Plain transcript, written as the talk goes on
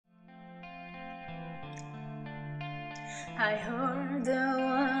I heard there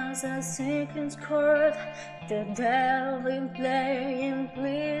was a secret chord, the devil playing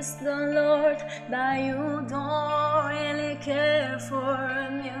please the Lord, but you don't really care for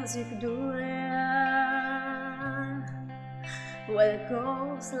music, do ya? Well, it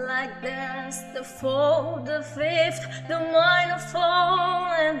goes like this: the fourth, the fifth, the minor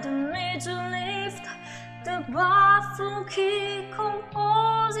fall, and the major lift, the baffled key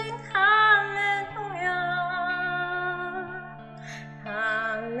composing hallelujah.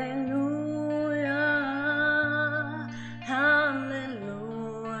 Hallelujah, hallelujah,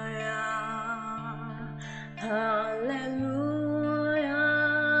 hallelujah,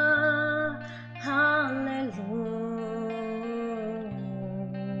 hallelujah.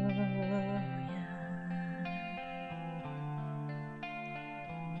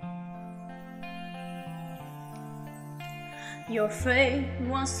 Your faith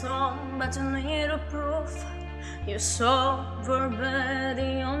was strong, but you needed proof. You saw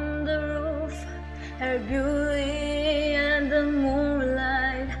Betty on the roof, her beauty and the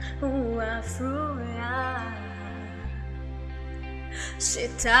moonlight were through ya. She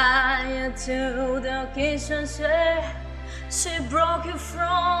tied you to the kitchen chair, she broke your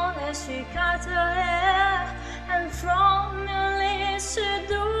front and she cut her hair, and from your lips she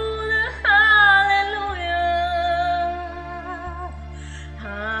drew the hallelujah.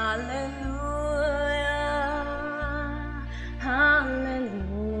 Hallelujah.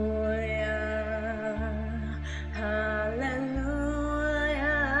 Hallelujah, hallelujah,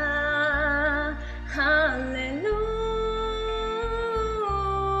 hallelujah.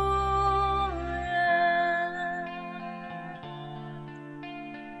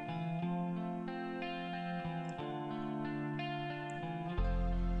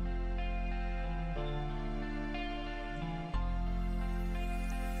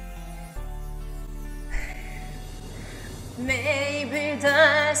 Maybe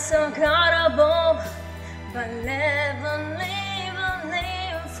that's unguardable, but never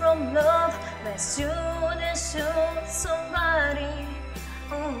live from love. Let's you to shoot somebody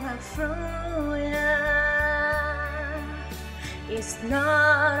who went through ya. It's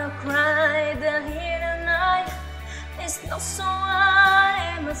not a cry that hit the night, it's not so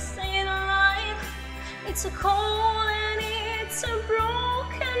I am a sin alive. It's a cold and it's a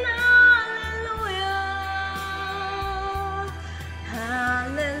broken heart.